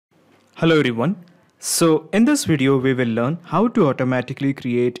Hello everyone. So in this video we will learn how to automatically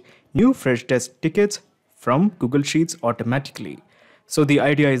create new Freshdesk tickets from Google Sheets automatically. So the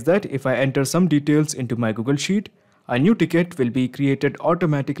idea is that if I enter some details into my Google Sheet, a new ticket will be created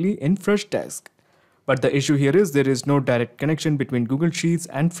automatically in Freshdesk. But the issue here is there is no direct connection between Google Sheets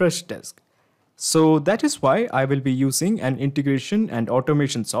and Freshdesk. So that is why I will be using an integration and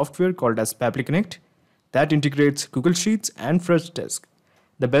automation software called as Pabbly Connect that integrates Google Sheets and Freshdesk.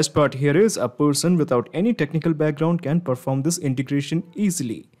 The best part here is a person without any technical background can perform this integration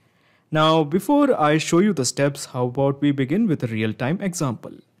easily. Now, before I show you the steps, how about we begin with a real-time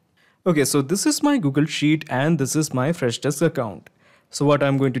example? Okay, so this is my Google Sheet and this is my Freshdesk account. So what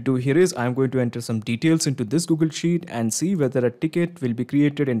I'm going to do here is I'm going to enter some details into this Google Sheet and see whether a ticket will be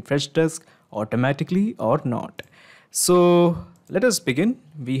created in Freshdesk automatically or not. So let us begin.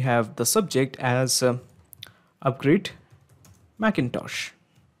 We have the subject as upgrade Macintosh.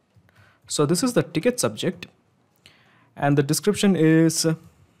 So this is the ticket subject and the description is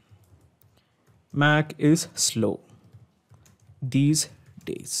Mac is slow these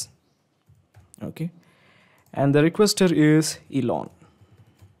days. Okay, and the requester is Elon,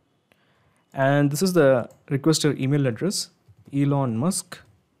 and this is the requester email address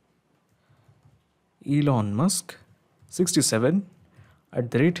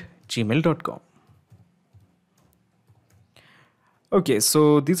𝗪𝗯𝗆67@gmail.com. Okay,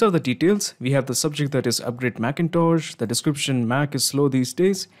 so these are the details. We have the subject that is upgrade Macintosh, the description Mac is slow these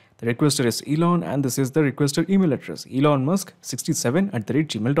days, the requester is Elon, and this is the requester email address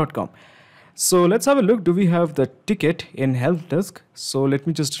𝗪𝗯𝗆67@gmail.com. So let's have a look. Do we have the ticket in help desk? So let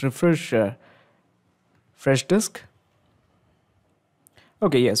me just refresh Freshdesk.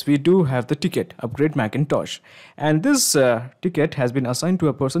 Okay, yes, we do have the ticket upgrade Macintosh, and this ticket has been assigned to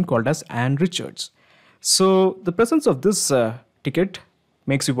a person called as Ann Richards. So the presence of this ticket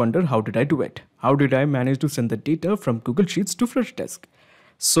makes you wonder, how did I do it? How did I manage to send the data from Google Sheets to Freshdesk?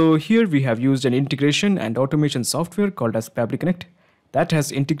 So here we have used an integration and automation software called as Pabbly Connect that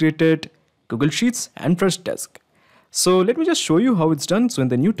has integrated Google Sheets and Freshdesk. So let me just show you how it's done. So in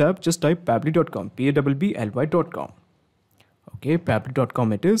the new tab, just type pabbly.com, pabbly.com. Okay,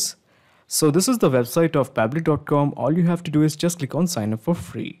 pabbly.com it is. So this is the website of pabbly.com. All you have to do is just click on sign up for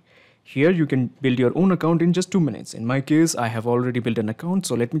free. Here you can build your own account in just 2 minutes. In my case, I have already built an account,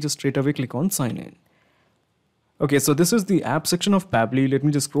 so let me just straight away click on sign in. Okay, so this is the app section of Pabbly. Let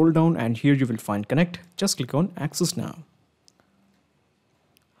me just scroll down and here you will find connect. Just click on access now.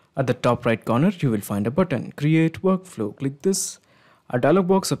 At the top right corner, you will find a button, create workflow. Click this. A dialog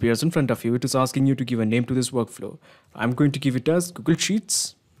box appears in front of you. It is asking you to give a name to this workflow. I'm going to give it as Google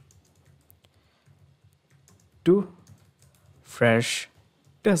Sheets to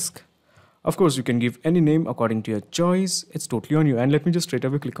Freshdesk. Of course, you can give any name according to your choice. It's totally on you. And let me just straight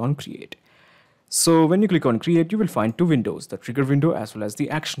away click on create. So when you click on create, you will find 2 windows, the trigger window as well as the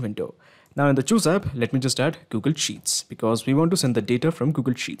action window. Now in the choose app, let me just add Google Sheets because we want to send the data from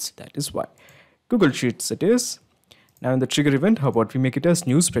Google Sheets. That is why. Google Sheets it is. Now in the trigger event, how about we make it as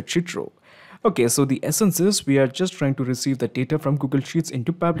new spreadsheet row? Okay, so the essence is we are just trying to receive the data from Google Sheets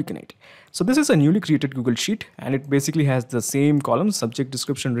into Pabbly Connect. So this is a newly created Google Sheet and it basically has the same columns, subject,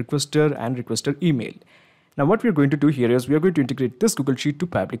 description, requester and requester email. Now what we're going to do here is we are going to integrate this Google Sheet to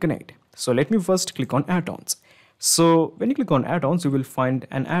Pabbly Connect. So let me first click on add-ons. So when you click on add-ons, you will find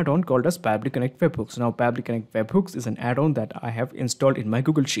an add-on called as Pabbly Connect Webhooks. Now Pabbly Connect Webhooks is an add-on that I have installed in my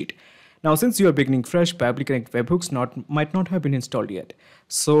Google Sheet. Now, since you are beginning fresh, Pabbly Connect Webhooks might not have been installed yet.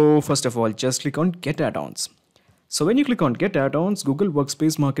 So first of all, just click on Get Add-ons. So when you click on Get Add-ons, Google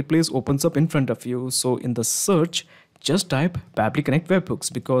Workspace Marketplace opens up in front of you. So in the search, just type Pabbly Connect Webhooks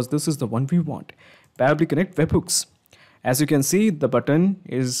because this is the one we want. Pabbly Connect Webhooks. As you can see, the button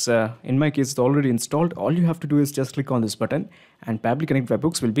is, in my case, it's already installed. All you have to do is just click on this button and Pabbly Connect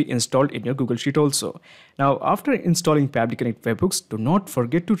Webhooks will be installed in your Google Sheet also. Now, after installing Pabbly Connect Webhooks, do not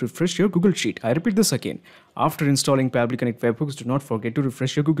forget to refresh your Google Sheet. I repeat this again. After installing Pabbly Connect Webhooks, do not forget to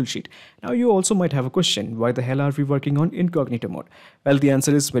refresh your Google Sheet. Now, you also might have a question. Why the hell are we working on incognito mode? Well, the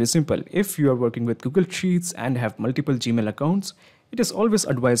answer is very simple. If you are working with Google Sheets and have multiple Gmail accounts, it is always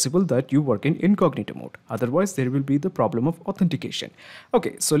advisable that you work in incognito mode. Otherwise, there will be the problem of authentication.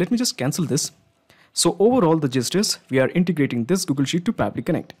 Okay, so let me just cancel this. So overall, the gist is we are integrating this Google Sheet to Pabbly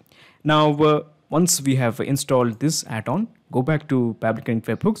Connect. Now, once we have installed this add-on, go back to Pabbly Connect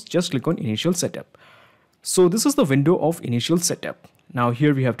Webhooks, just click on Initial Setup. So this is the window of Initial Setup. Now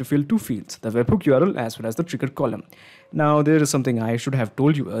here we have to fill 2 fields, the webhook URL as well as the trigger column. Now there is something I should have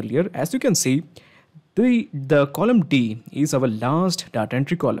told you earlier. As you can see, the column D is our last data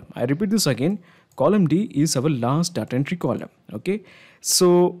entry column. I repeat this again, column D is our last data entry column. Okay,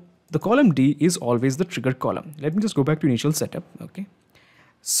 so the column D is always the trigger column. Let me just go back to initial setup. Okay.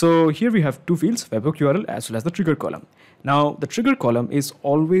 So here we have two fields, webhook URL as well as the trigger column. Now the trigger column is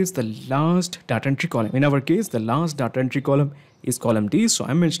always the last data entry column. In our case, the last data entry column is column D. So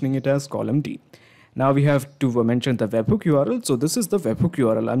I'm mentioning it as column D. Now we have to mention the webhook URL. So this is the webhook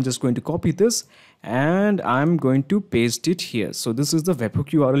URL. I'm just going to copy this and I'm going to paste it here. So this is the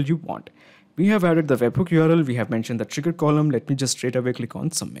webhook URL you want. We have added the webhook URL. We have mentioned the trigger column. Let me just straight away click on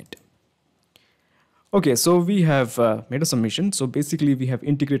submit. Okay, so we have made a submission. So basically we have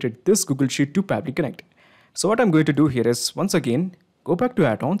integrated this Google Sheet to Pabbly Connect. So what I'm going to do here is once again, go back to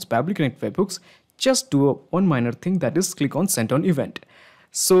add-ons, Pabbly Connect webhooks, just do one minor thing, that is click on send on event.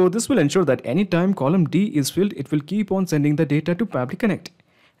 So this will ensure that anytime column D is filled, it will keep on sending the data to Pabbly Connect.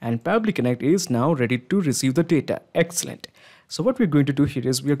 And Pabbly Connect is now ready to receive the data. Excellent. So what we're going to do here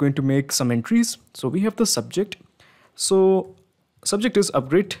is we are going to make some entries. So we have the subject. So subject is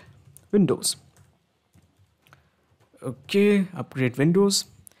upgrade Windows. Okay, upgrade Windows.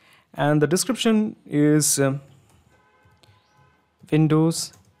 And the description is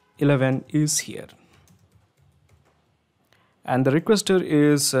Windows 11 is here. And the requester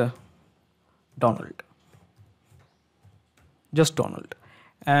is Donald. Just Donald.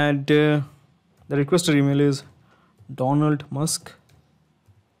 And the requester email is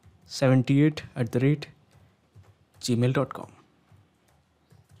donaldmusk78@gmail.com.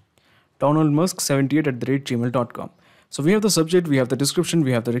 donaldmusk78@gmail.com. So we have the subject, we have the description,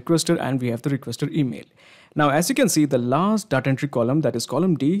 we have the requester, and we have the requester email. Now, as you can see, the last data entry column, that is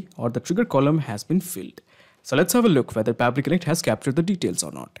column D or the trigger column, has been filled. So let's have a look whether Pabbly Connect has captured the details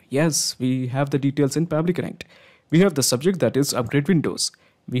or not. Yes, we have the details in Pabbly Connect. We have the subject, that is upgrade Windows.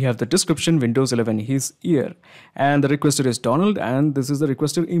 We have the description, Windows 11 is here. And the requester is Donald, and this is the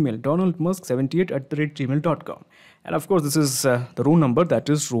requester email, donaldmusk78@gmail.com. And of course, this is the row number, that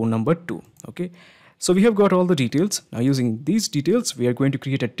is row number 2. Okay. So we have got all the details. Now using these details, we are going to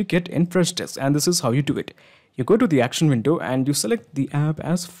create a ticket in Freshdesk, and this is how you do it. You go to the action window and you select the app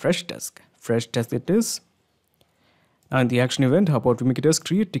as Freshdesk. Freshdesk it is. Now in the action event, how about we make it as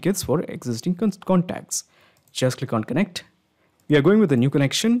create tickets for existing contacts. Just click on connect. We are going with the new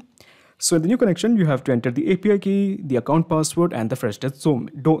connection. So in the new connection, you have to enter the API key, the account password, and the Freshdesk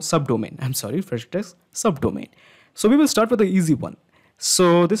subdomain. I'm sorry, Freshdesk subdomain. So we will start with the easy one.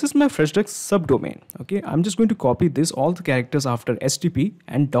 So this is my Freshdesk subdomain. Okay, I'm just going to copy this, all the characters after STP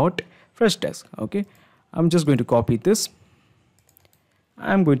and .freshdesk. Okay, I'm just going to copy this.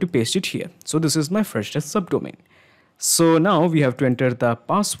 I'm going to paste it here. So this is my Freshdesk subdomain. So now we have to enter the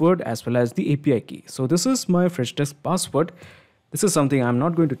password as well as the API key. So this is my Freshdesk password. This is something I'm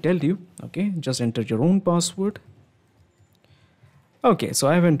not going to tell you. Okay, just enter your own password. Okay, so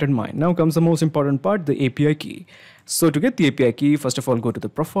I have entered mine. Now comes the most important part, the API key. So to get the API key, first of all, go to the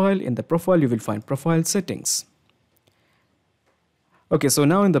profile. In the profile, you will find profile settings. Okay, so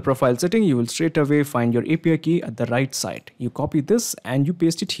now in the profile setting, you will straight away find your API key at the right side. You copy this and you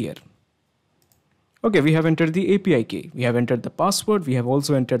paste it here. Okay, we have entered the API key. We have entered the password. We have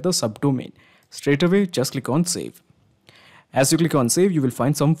also entered the subdomain. Straight away, just click on save. As you click on save, you will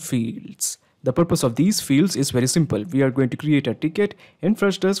find some fields. The purpose of these fields is very simple. We are going to create a ticket in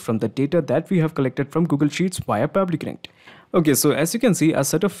Freshdesk from the data that we have collected from Google Sheets via Pabbly Connect. Okay, so as you can see, a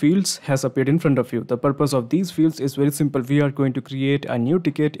set of fields has appeared in front of you. The purpose of these fields is very simple. We are going to create a new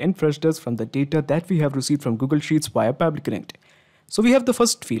ticket in Freshdesk from the data that we have received from Google Sheets via Pabbly Connect. So we have the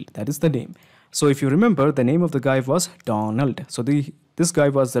first field, that is the name. So if you remember, the name of the guy was Donald. So this guy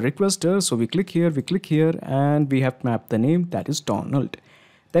was the requester. So we click here, and we have mapped the name, that is Donald.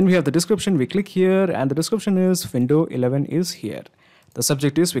 Then we have the description, we click here, and the description is Windows 11 is here. The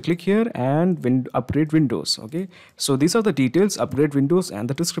subject is, we click here, and upgrade Windows. Okay, so these are the details, upgrade Windows, and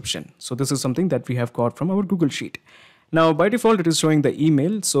the description. So this is something that we have got from our Google Sheet. Now by default, it is showing the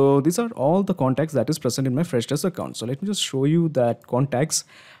email. So these are all the contacts that is present in my Freshdesk account. So let me just show you that contacts.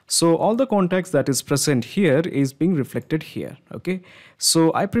 So all the contacts that is present here is being reflected here. Okay,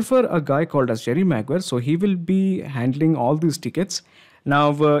 so I prefer a guy called as 𝗪𝗵𝘆. So he will be handling all these tickets.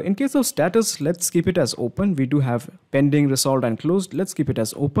 Now, in case of status, let's keep it as open. We do have pending, resolved, and closed. Let's keep it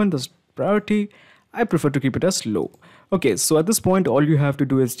as open. The priority, I prefer to keep it as low. Okay, so at this point, all you have to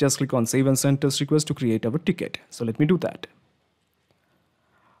do is just click on save and send test request to create our ticket. So let me do that.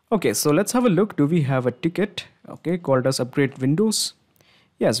 Okay, so let's have a look. Do we have a ticket, okay, called as upgrade Windows?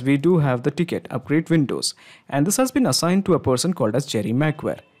 Yes, we do have the ticket, upgrade Windows. And this has been assigned to a person called as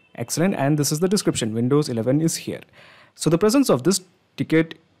𝗪𝗵𝘆. Excellent. And this is the description. Windows 11 is here. So the presence of this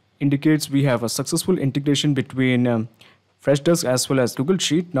ticket indicates we have a successful integration between Freshdesk as well as Google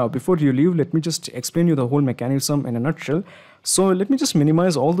Sheet. Now, before you leave, let me just explain you the whole mechanism in a nutshell. So let me just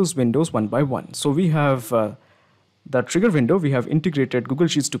minimize all those windows one by one. So we have the trigger window, we have integrated Google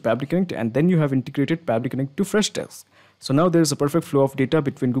Sheets to Pabbly Connect, and then you have integrated Pabbly Connect to Freshdesk. So now there is a perfect flow of data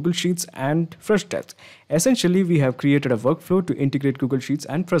between Google Sheets and Freshdesk. Essentially, we have created a workflow to integrate Google Sheets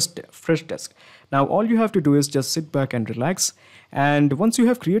and Freshdesk. Now, all you have to do is just sit back and relax. And once you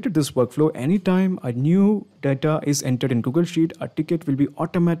have created this workflow, anytime a new data is entered in Google Sheet, a ticket will be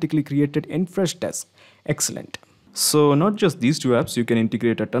automatically created in Freshdesk. Excellent. So not just these two apps, you can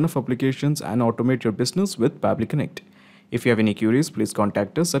integrate a ton of applications and automate your business with Pabbly Connect. If you have any queries, please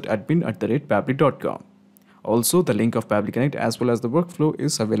contact us at admin@pabbly.com. Also, the link of Pabbly Connect as well as the workflow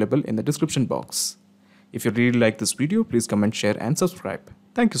is available in the description box. If you really like this video, please comment, share and subscribe.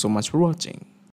 Thank you so much for watching.